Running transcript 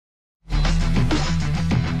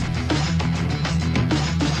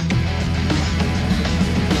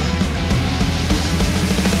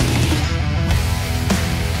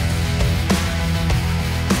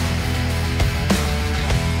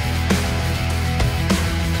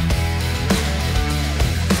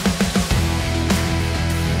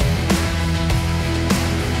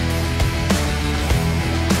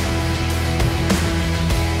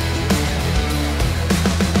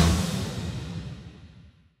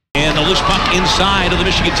Loose puck inside of the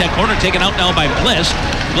Michigan Tech corner, taken out now by Bliss.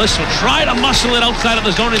 Bliss will try to muscle it outside of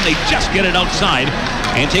the zone, and they just get it outside.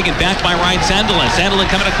 And taken back by Ryan Sandelin.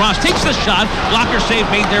 Sandelin coming across, takes the shot. Blocker save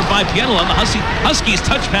made there by Pietila. The Huskies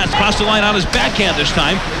touch pass across the line on his backhand this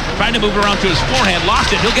time. Trying to move around to his forehand,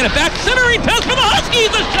 lost it. He'll get it back. Centering pass for the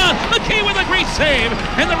Huskies. The shot. McKay with a great save.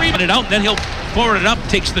 And the rebound it out. Then he'll forward it up,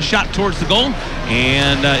 takes the shot towards the goal.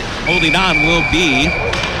 And holding on will be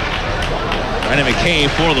Brandon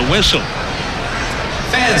McKay for the whistle.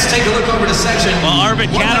 Fans, take a look over to section. Well,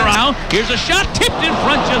 Arvid Catterau. Here's a shot tipped in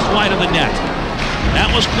front just wide of the net. That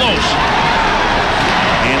was close.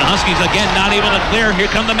 And the Huskies again not able to clear. Here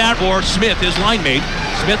come the mat for Smith, his line mate.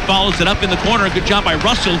 Smith follows it up in the corner. Good job by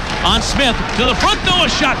Russell on Smith. To the front though,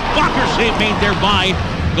 a shot. Blocker save made there by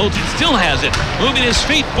Goldstein. Still has it. Moving his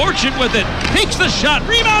feet. Fortune with it. Takes the shot.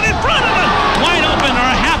 Rebound in front of it. Wide open or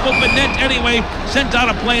a half open net anyway. Sent out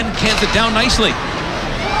a play and cans it down nicely.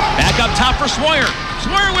 Back up top for Swoyer.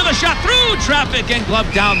 Swoyer with a shot through traffic and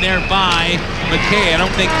gloved down there by McKay. I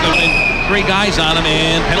don't think there were three guys on him,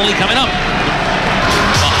 and penalty coming up.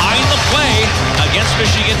 Behind the play against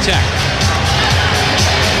Michigan Tech.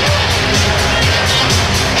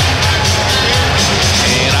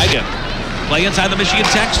 And I get play inside the Michigan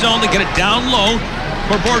Tech zone. They get it down low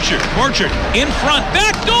for Borchard. Borchard in front,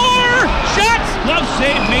 back door, shots, glove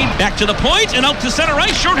save made. Back to the point and out to center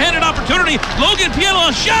ice. Short-handed opportunity. Logan Pietila,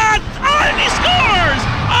 shot, and he scores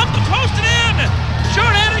off the post and in.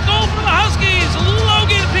 Short-handed goal for the Huskies.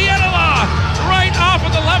 Logan Pietila right off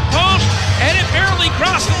of the left post, and it barely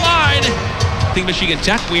crossed the line. I think Michigan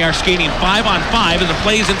Tech, we are skating 5-on-5 as the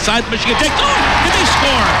plays inside the Michigan Tech. Oh, did they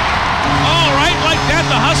score? All right, like that,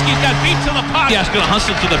 the Huskies got beat to the puck. Yes, going to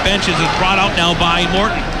hustle to the benches and brought out now by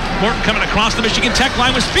Morton. Morton coming across the Michigan Tech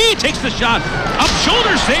line with speed, takes the shot. Up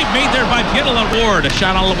shoulder save made there by Pietila. Ward, a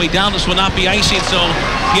shot all the way down. This will not be icing, so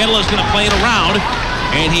Pietila's going to play it around.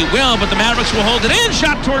 And he will, but the Mavericks will hold it in.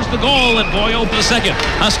 Shot towards the goal, and boy, open the second.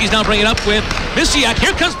 Huskies now bring it up with Misiak.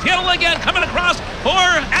 Here comes Pietila again, coming across for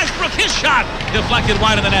Ashbrook. His shot deflected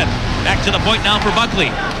wide of the net. Back to the point now for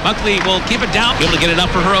Buckley. Buckley will keep it down. Able to get it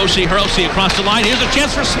up for Hiroshi. Hiroshi across the line. Here's a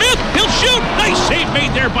chance for Smith. He'll shoot. Nice save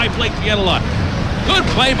made there by Blake Pietila. Good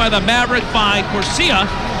play by the Maverick by Corsia.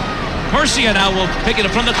 Corsia now will pick it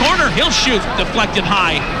up from the corner. He'll shoot. Deflected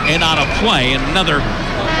high and out of play. And another.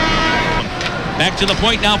 Back to the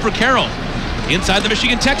point now for Carroll. Inside the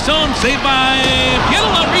Michigan Tech zone. Saved by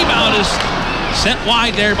Pietila. Rebound is sent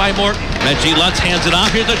wide there by Morton. Reggie Lutz hands it off.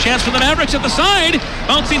 Here's a chance for the Mavericks at the side.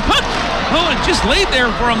 Bouncing puck. Oh, it just laid there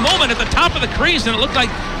for a moment at the top of the crease, and it looked like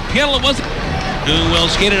Pietila wasn't. Who will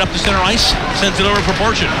skate it up to center ice. Sends it over for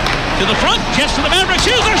Borchard. To the front. Chance for the Mavericks.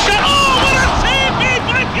 Here's a shot. Oh, what a save made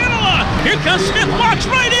by Pietila. Here comes Smith. Walks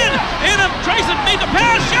right in. And tries to make a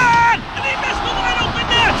pass. Shot. And they missed the wide open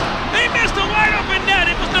net. They missed a wide open net.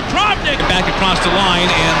 It was the Napravnik. Back across the line,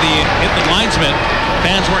 and hit the linesman.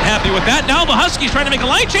 Fans weren't happy with that. Now the Huskies trying to make a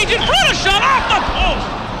line change in front. A shot off the post.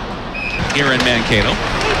 Here in Mankato.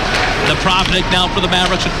 Napravnik now for the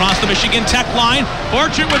Mavericks across the Michigan Tech line.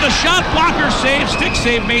 Borchard with a shot. Blocker save. Stick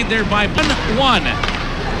save made there by 1-1.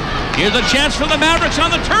 Here's a chance for the Mavericks on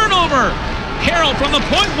the turnover. Carroll from the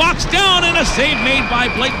point walks down, and a save made by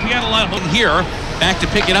Blake Pietila. Here, back to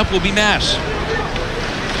pick it up will be Mass.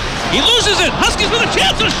 He loses it. Huskies with a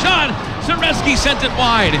chance, a shot. Zareski sent it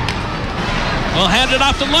wide. Well, hand it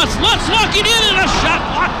off to Lutz. Lutz walking in, and a shot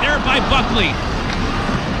blocked there by Buckley.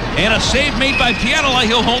 And a save made by Pietila.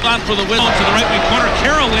 He'll hold on for the win. To the right wing corner.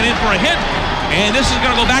 Carroll went in for a hit. And this is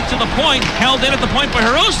going to go back to the point. Held in at the point by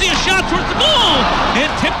Hiroshi. A shot towards the goal. And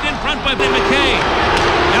tipped in front by McKay.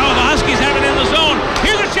 Now the Huskies have it in the zone.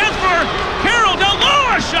 Here's a chance for Carroll down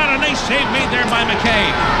low. A shot. A nice save made there by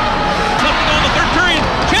McKay. Left to go in the third period.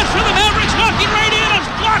 Chance for the Mavericks. Walking right in. A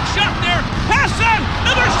block shot there. Pass on.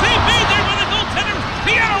 Another save made there by the goaltender.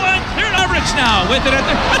 Pietila cleared Mavericks now with it at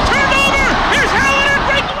the turnover. Here's Hallinan.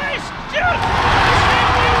 Breakaway. Shoot.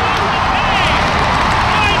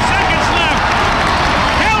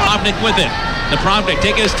 Napravnik with it. Napravnik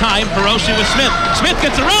taking his time. Hiroshi with Smith. Smith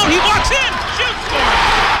gets around. He walks in.